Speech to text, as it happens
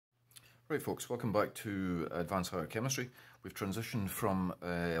Right folks, welcome back to Advanced Higher Chemistry. We've transitioned from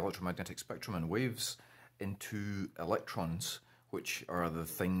electromagnetic spectrum and waves into electrons, which are the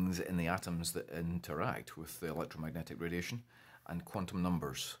things in the atoms that interact with the electromagnetic radiation, and quantum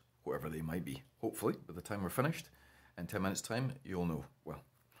numbers, whatever they might be. Hopefully, by the time we're finished, in 10 minutes time, you'll know. Well,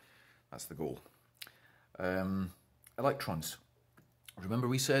 that's the goal. Electrons. Remember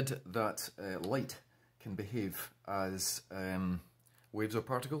we said that light can behave as waves or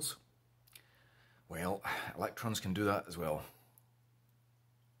particles? Well, electrons can do that as well.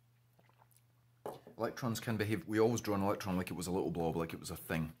 Electrons can behave, we always draw an electron like it was a little blob, like it was a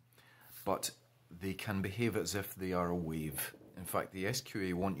thing. But they can behave as if they are a wave. In fact, the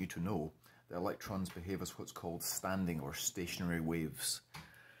SQA want you to know that electrons behave as what's called standing or stationary waves.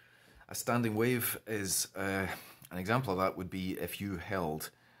 A standing wave is, an example of that would be if you held,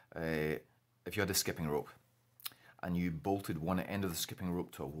 if you had a skipping rope and you bolted one end of the skipping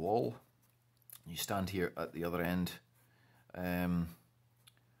rope to a wall. You stand here at the other end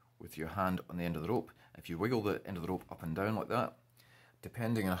with your hand on the end of the rope. If you wiggle the end of the rope up and down like that,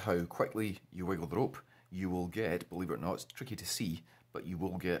 depending on how quickly you wiggle the rope, you will get, believe it or not, it's tricky to see, but you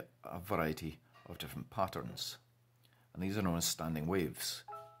will get a variety of different patterns. And these are known as standing waves.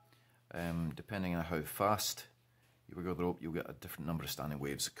 Depending on how fast you wiggle the rope, you'll get a different number of standing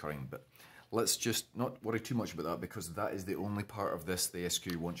waves occurring. But let's just not worry too much about that, because that is the only part of this the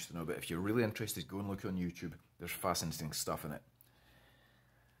SQ wants you to know about. If you're really interested, go and look on YouTube. There's fascinating stuff in it.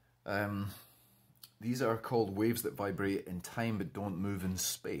 These are called waves that vibrate in time but don't move in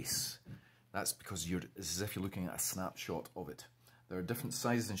space. That's because it's as if you're looking at a snapshot of it. There are different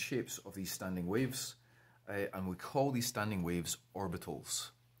sizes and shapes of these standing waves, and we call these standing waves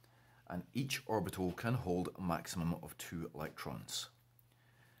orbitals. And each orbital can hold a maximum of 2 electrons.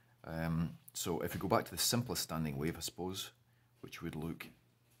 So if we go back to the simplest standing wave, I suppose, which would look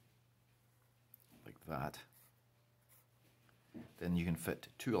like that, then you can fit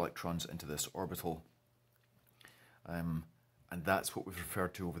 2 electrons into this orbital. And that's what we've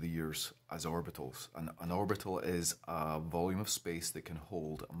referred to over the years as orbitals. And an orbital is a volume of space that can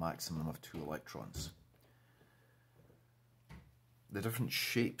hold a maximum of 2 electrons. The different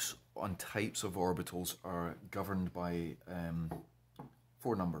shapes and types of orbitals are governed by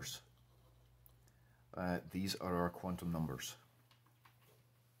 4 numbers. These are our quantum numbers.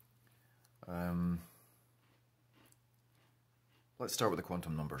 Let's start with the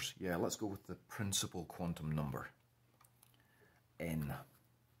quantum numbers. Yeah, let's go with the principal quantum number, n.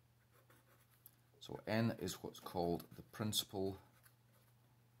 So n is what's called the principal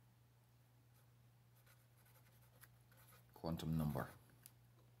quantum number.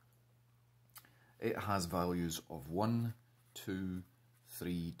 It has values of 1, 2,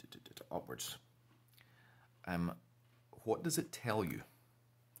 3, upwards. What does it tell you?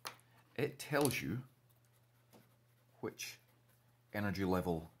 It tells you which energy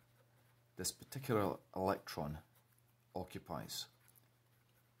level this particular electron occupies.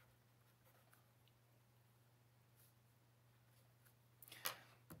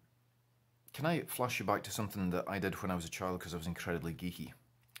 Can I flash you back to something that I did when I was a child, because I was incredibly geeky?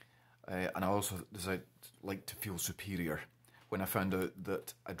 And I also like to feel superior when I found out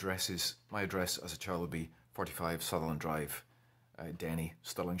that my address as a child would be 45 Sutherland Drive, Denny,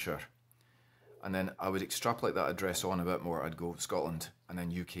 Stirlingshire. And then I would extrapolate that address on a bit more. I'd go Scotland, and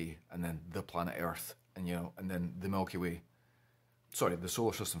then UK, and then the planet Earth, and and then the Milky Way. Sorry, the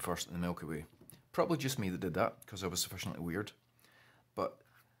solar system first, and the Milky Way. Probably just me that did that, because I was sufficiently weird. But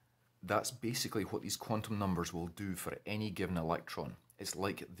that's basically what these quantum numbers will do for any given electron. It's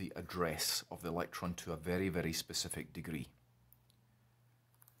like the address of the electron to a very, very specific degree.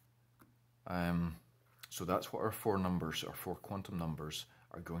 So that's what our 4 numbers, our 4 quantum numbers,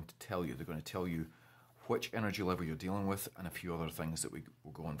 are going to tell you. They're going to tell you which energy level you're dealing with, and a few other things that we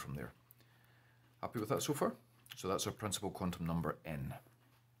will go on from there. Happy with that so far? So that's our principal quantum number, n.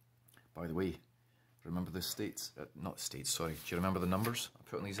 By the way, remember the states? Not states, sorry. Do you remember the numbers I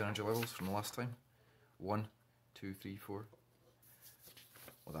put on these energy levels from the last time? 1, 2, 3, 4.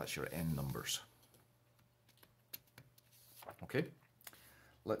 Well, that's your n numbers. Okay,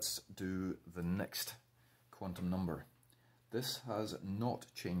 let's do the next quantum number. This has not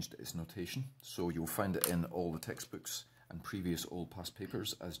changed its notation, so you'll find it in all the textbooks and previous old past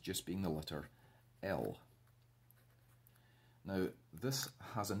papers as just being the letter L. Now, this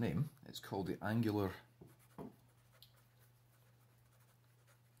has a name. It's called the angular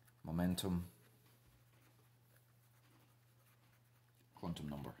momentum quantum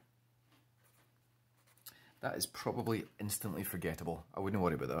number. That is probably instantly forgettable. I wouldn't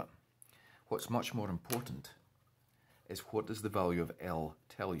worry about that. What's much more important is, what does the value of L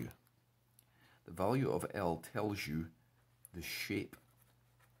tell you? The value of L tells you the shape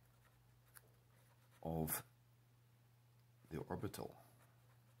of the orbital.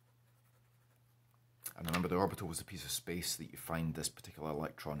 And remember, the orbital was the piece of space that you find this particular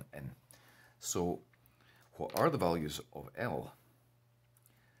electron in. So what are the values of L?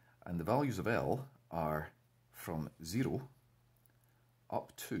 And the values of L are from 0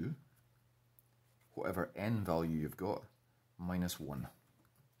 up to whatever n value you've got, minus 1.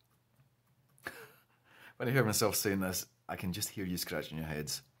 When I hear myself saying this, I can just hear you scratching your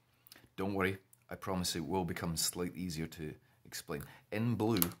heads. Don't worry, I promise it will become slightly easier to explain. In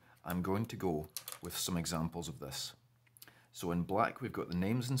blue, I'm going to go with some examples of this. So in black, we've got the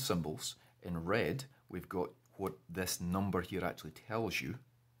names and symbols. In red, we've got what this number here actually tells you.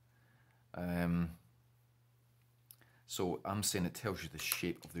 So I'm saying it tells you the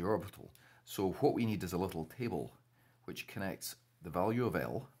shape of the orbital. So what we need is a little table which connects the value of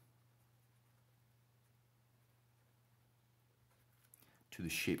L to the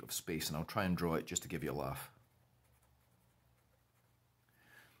shape of space, and I'll try and draw it just to give you a laugh.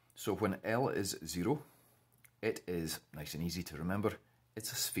 So when L is 0, it is nice and easy to remember.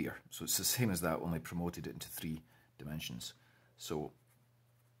 It's a sphere. So it's the same as that, only promoted it into 3 dimensions. So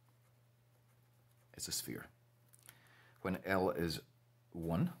it's a sphere. When L is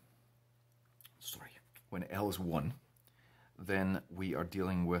 1, then we are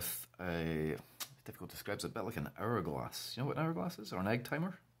dealing with a, difficult to describe, it's a bit like an hourglass. You know what an hourglass is? Or an egg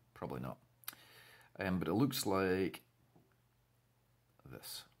timer? Probably not. But it looks like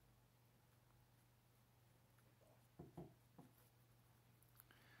this.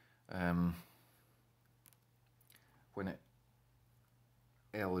 When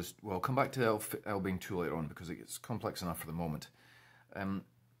L is, well, I'll come back to L being 2 later on because it gets complex enough for the moment.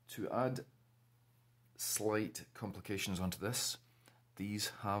 To add slight complications onto this,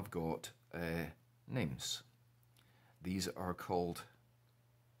 these have got names. These are called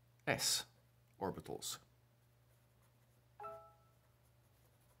S orbitals.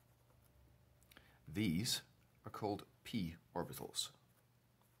 These are called P orbitals.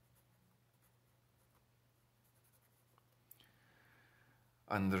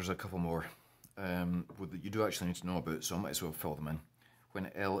 And there's a couple more that you do actually need to know about, so I might as well fill them in. When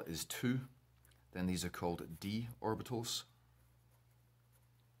L is 2, then these are called D orbitals.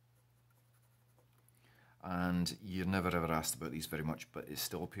 And you're never ever asked about these very much, but it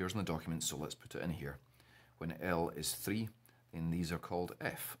still appears in the document, so let's put it in here. When L is 3, then these are called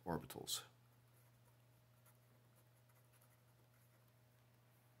F orbitals.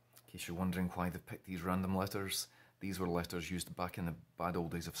 In case you're wondering why they've picked these random letters, these were letters used back in the bad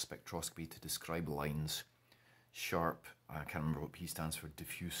old days of spectroscopy to describe lines. Sharp, I can't remember what P stands for,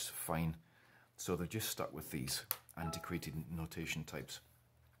 diffuse, fine. So they've just stuck with these antiquated notation types.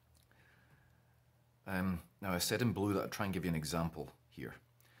 Now I said in blue that I'd try and give you an example here.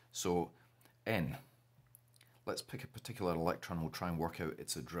 So N, let's pick a particular electron, we'll try and work out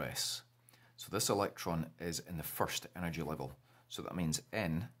its address. So this electron is in the first energy level. So that means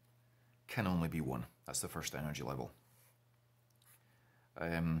N can only be 1. That's the first energy level.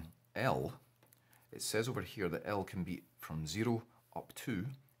 L, it says over here that L can be from 0 up to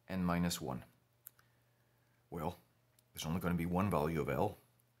n minus 1. Well, there's only going to be one value of L,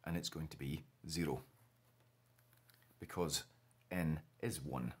 and it's going to be 0. Because n is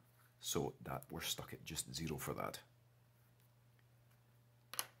 1, so that we're stuck at just 0 for that.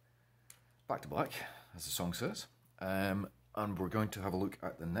 Back to black, as the song says. And we're going to have a look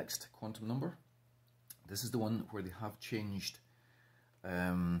at the next quantum number. This is the one where they have changed,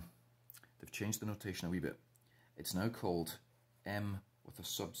 they've changed the notation a wee bit. It's now called M with a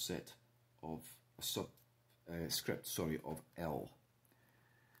subset of, script, of L.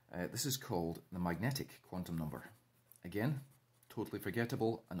 This is called the magnetic quantum number. Again, totally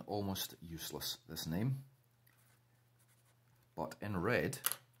forgettable and almost useless, this name. But in red,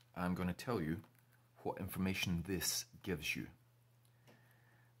 I'm going to tell you what information this gives you.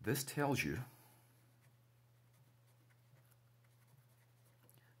 This tells you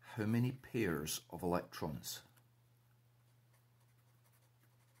how many pairs of electrons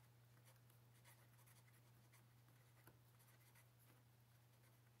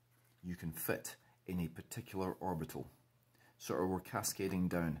you can fit in a particular orbital. So we're cascading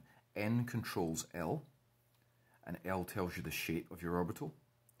down. N controls L, and L tells you the shape of your orbital.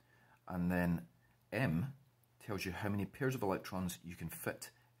 And then M tells you how many pairs of electrons you can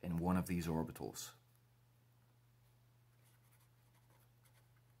fit in one of these orbitals.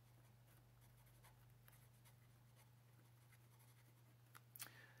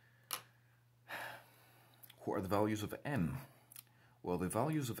 What are the values of M? Well, the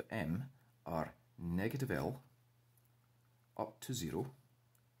values of M are negative L up to 0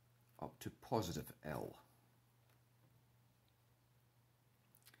 up to positive L.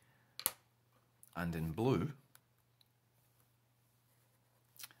 And in blue,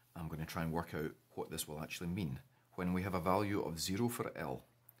 I'm going to try and work out what this will actually mean. When we have a value of 0 for L,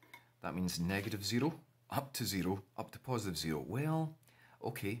 that means negative 0 up to 0 up to positive 0. Well,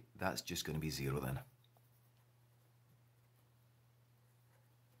 okay, that's just going to be 0 then.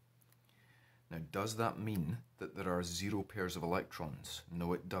 Now, does that mean that there are 0 pairs of electrons?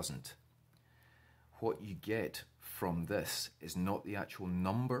 No, it doesn't. What you get from this is not the actual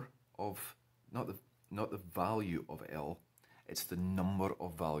number of, not the value of L, it's the number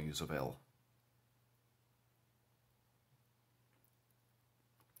of values of L.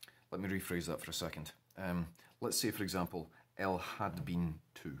 Let me rephrase that for a second. Let's say, for example, L had been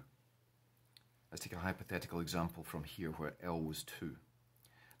 2. Let's take a hypothetical example from here where L was 2.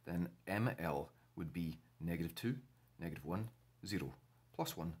 Then ML would be negative 2, negative 1, 0,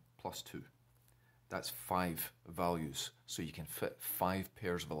 plus 1, plus 2. That's 5 values, so you can fit 5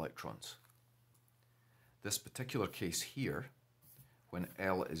 pairs of electrons. This particular case here, when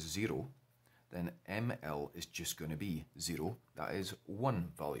L is 0, then ML is just going to be 0. That is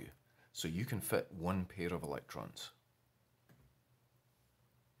 1 value. So you can fit 1 pair of electrons.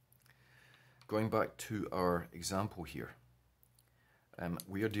 Going back to our example here,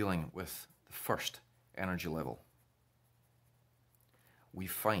 we are dealing with the first energy level. We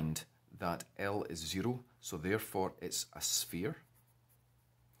find that L is 0, so therefore it's a sphere,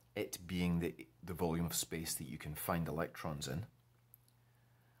 it being the volume of space that you can find electrons in,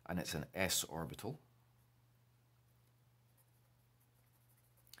 and it's an s orbital.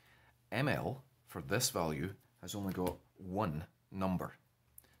 ML, for this value, has only got 1 number,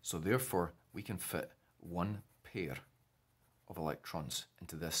 so therefore we can fit 1 pair of electrons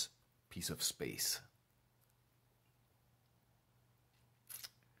into this piece of space.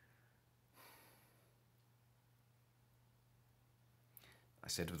 I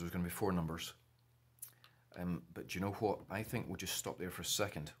said there was going to be 4 numbers, but do you know what? I think we'll just stop there for a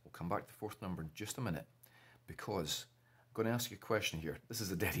second. We'll come back to the 4th number in just a minute, because I'm going to ask you a question here. This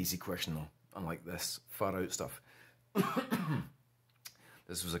is a dead easy question though, unlike this far out stuff.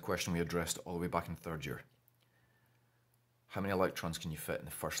 This was a question we addressed all the way back in 3rd year. How many electrons can you fit in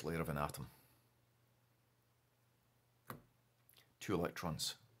the first layer of an atom? 2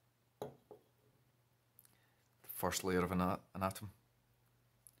 electrons. The first layer of an atom,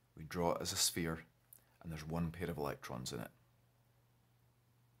 we draw it as a sphere, and there's 1 pair of electrons in it.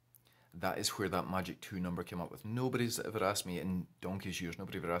 That is where that magic 2 number came up with. Nobody's ever asked me, in donkey's years,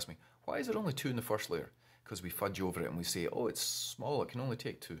 nobody ever asked me, why is there only 2 in the first layer? Because we fudge over it and we say, oh, it's small, it can only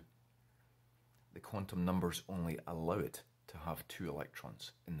take 2. The quantum numbers only allow it to have 2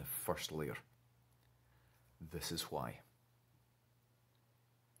 electrons in the first layer. This is why.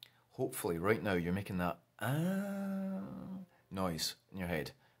 Hopefully right now you're making that noise in your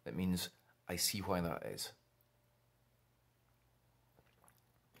head. That means I see why that is.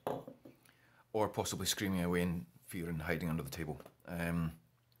 Or possibly screaming away in fear and hiding under the table.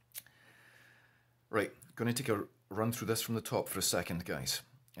 Right, going to take a run through this from the top for a second, guys.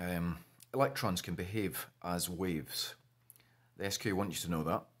 Electrons can behave as waves. The SK want you to know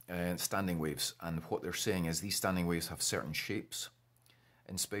that, standing waves, and what they're saying is these standing waves have certain shapes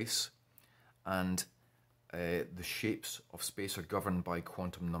in space, and the shapes of space are governed by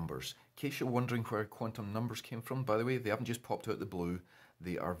quantum numbers. In case you're wondering where quantum numbers came from, by the way, they haven't just popped out of the blue.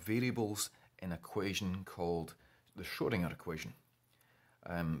 They are variables in an equation called the Schrödinger equation.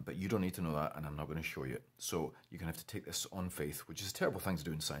 But you don't need to know that, and I'm not going to show you it. So you're going to have to take this on faith, which is a terrible thing to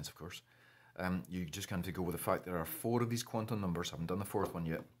do in science, of course. You just kind of have to go with the fact there are 4 of these quantum numbers. I haven't done the 4th one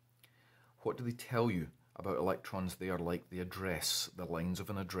yet. What do they tell you about electrons? They are like the address, the lines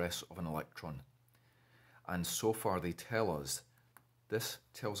of an address of an electron. And so far they tell us, this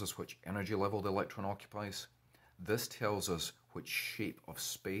tells us which energy level the electron occupies. This tells us which shape of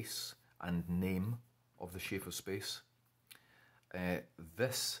space and name of the shape of space.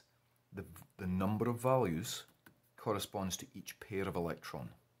 The number of values corresponds to each pair of electron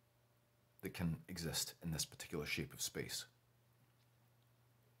that can exist in this particular shape of space.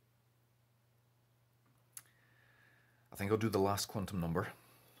 I think I'll do the last quantum number,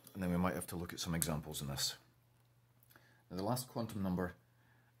 and then we might have to look at some examples in this. Now, the last quantum number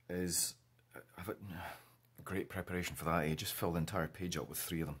is, I've had great preparation for that. I just filled the entire page up with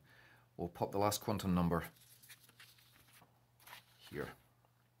 3 of them. We'll pop the last quantum number here.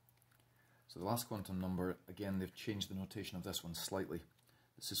 So the last quantum number, again, they've changed the notation of this one slightly.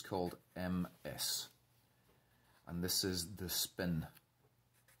 This is called ms, and this is the spin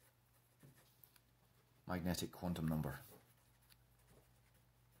magnetic quantum number.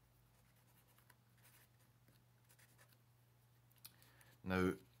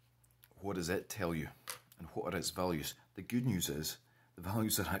 Now, what does it tell you, and what are its values? The good news is, the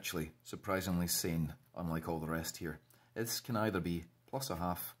values are actually surprisingly sane, unlike all the rest here. This can either be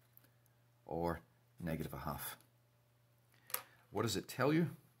 +0.5 or -0.5. What does it tell you?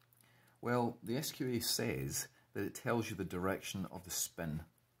 Well, the SQA says that it tells you the direction of the spin.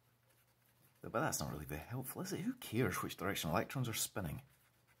 But that's not really very helpful, is it? Who cares which direction electrons are spinning?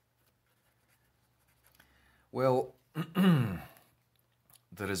 Well,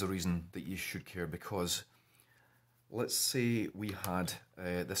 there is a reason that you should care, because let's say we had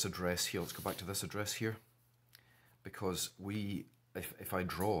this address here. Let's go back to this address here. Because if I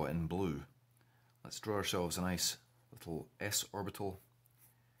draw in blue, let's draw ourselves a nice little s orbital.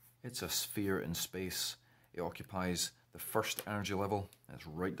 It's a sphere in space. It occupies the first energy level. It's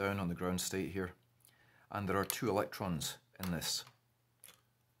right down on the ground state here. And there are 2 electrons in this.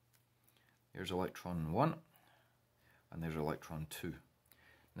 Here's electron 1, and there's electron 2.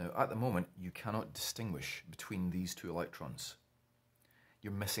 Now, at the moment, you cannot distinguish between these 2 electrons.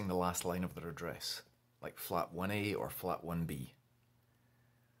 You're missing the last line of their address, like flat 1a or flat 1b.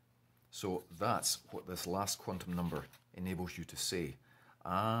 So that's what this last quantum number enables you to say.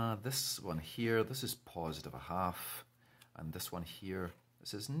 This one here, this is +0.5, and this one here,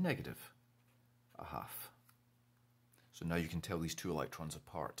 this is -0.5. So now you can tell these 2 electrons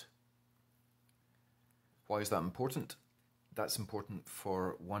apart. Why is that important? That's important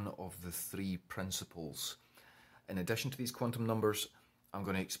for one of the 3 principles. In addition to these quantum numbers, I'm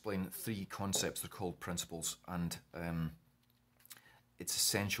going to explain 3 concepts. They're called principles, and it's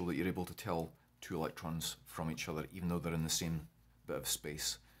essential that you're able to tell 2 electrons from each other, even though they're in the same bit of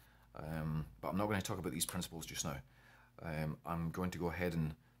space. But I'm not going to talk about these principles just now. I'm going to go ahead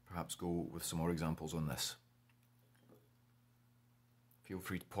and perhaps go with some more examples on this. Feel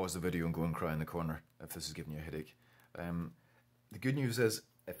free to pause the video and go and cry in the corner if this is giving you a headache. The good news is,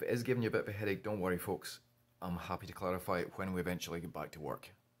 if it is giving you a bit of a headache, don't worry folks. I'm happy to clarify it when we eventually get back to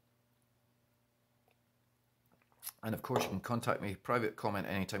work. And of course you can contact me, private comment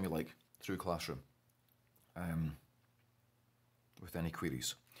anytime you like, through Classroom, with any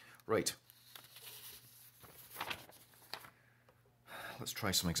queries. Right. Let's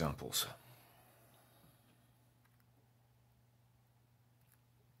try some examples.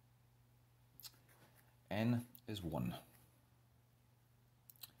 N is 1.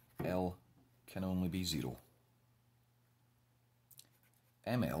 L can only be 0.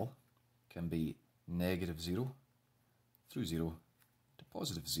 ML can be -0 through 0 to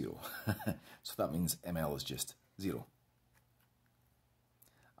 +0. So that means ML is just 0.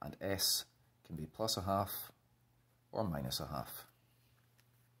 And S can be +0.5 or -0.5.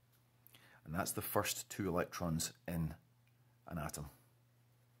 And that's the first 2 electrons in an atom.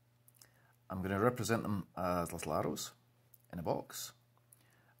 I'm going to represent them as little arrows in a box.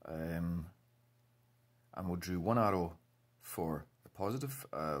 And we'll draw one arrow for the positive,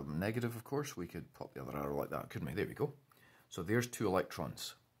 negative of course. We could pop the other arrow like that, couldn't we? There we go. So there's 2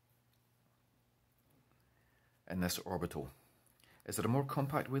 electrons in this orbital. Is there a more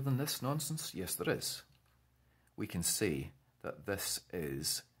compact way than this nonsense? Yes, there is. We can say that this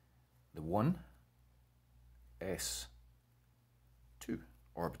is the 1s2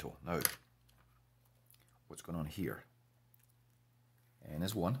 orbital. Now, what's going on here? N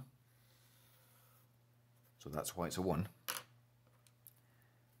is 1, so that's why it's a 1.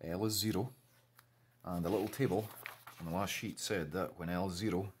 L is 0, and the little table on the last sheet said that when L is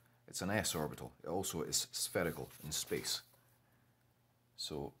 0, it's an s orbital. It also is spherical in space.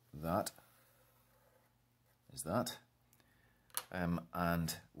 So that is that.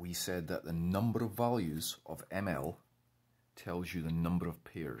 And we said that the number of values of ML tells you the number of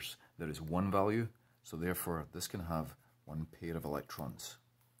pairs. There is 1 value, so therefore this can have 1 pair of electrons.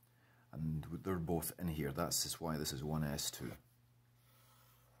 And they're both in here. That's just why this is 1s2.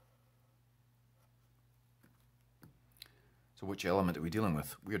 So which element are we dealing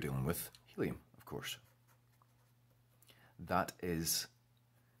with? We're dealing with helium, of course. That is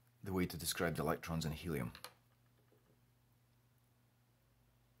the way to describe the electrons in helium.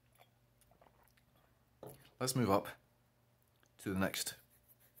 Let's move up to the next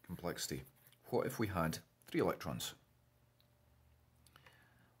complexity. What if we had 3 electrons?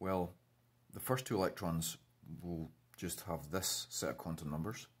 Well, the first 2 electrons will just have this set of quantum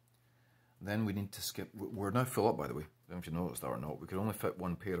numbers. Then we need to skip. We're now full up, by the way. I don't know if you noticed that or not. We could only fit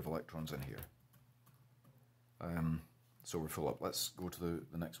 1 pair of electrons in here. So we're full up. Let's go to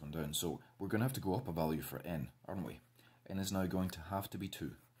the next one down. So we're going to have to go up a value for n, aren't we? N is now going to have to be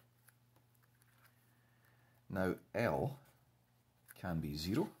 2. Now L can be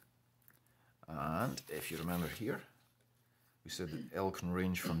 0, and if you remember here, we said that L can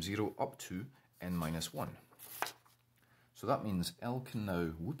range from 0 up to n minus 1. So that means L can now,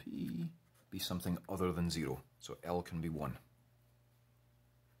 whoopee, be something other than 0. So L can be 1.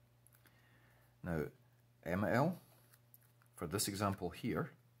 Now ML, for this example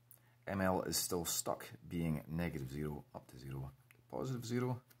here, ML is still stuck being negative 0 up to 0 to positive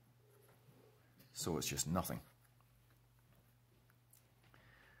 0. So it's just nothing.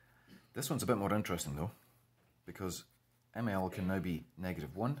 This one's a bit more interesting though, because ML can now be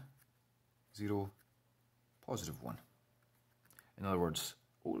negative 1, 0, positive 1. In other words,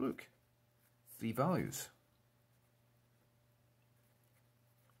 oh look, 3 values.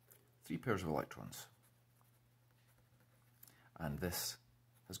 3 pairs of electrons. And this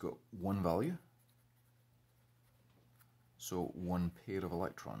has got 1 value, so 1 pair of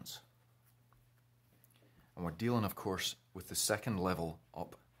electrons. And we're dealing, of course, with the second level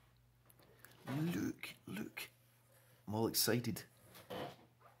up. Look, look, I'm all excited.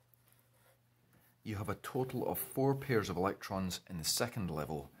 You have a total of 4 pairs of electrons in the second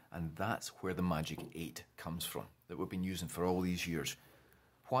level, and that's where the magic 8 comes from, that we've been using for all these years.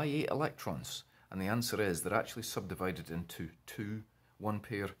 Why 8 electrons? And the answer is they're actually subdivided into 2, 1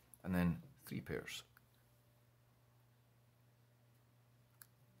 pair, and then 3 pairs.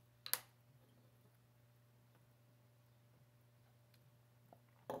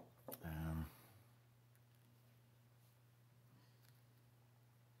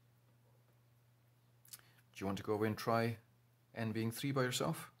 Do you want to go away and try n being 3 by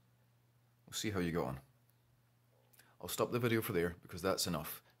yourself? We'll see how you go on. I'll stop the video for there because that's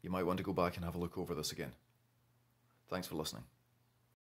enough. You might want to go back and have a look over this again. Thanks for listening.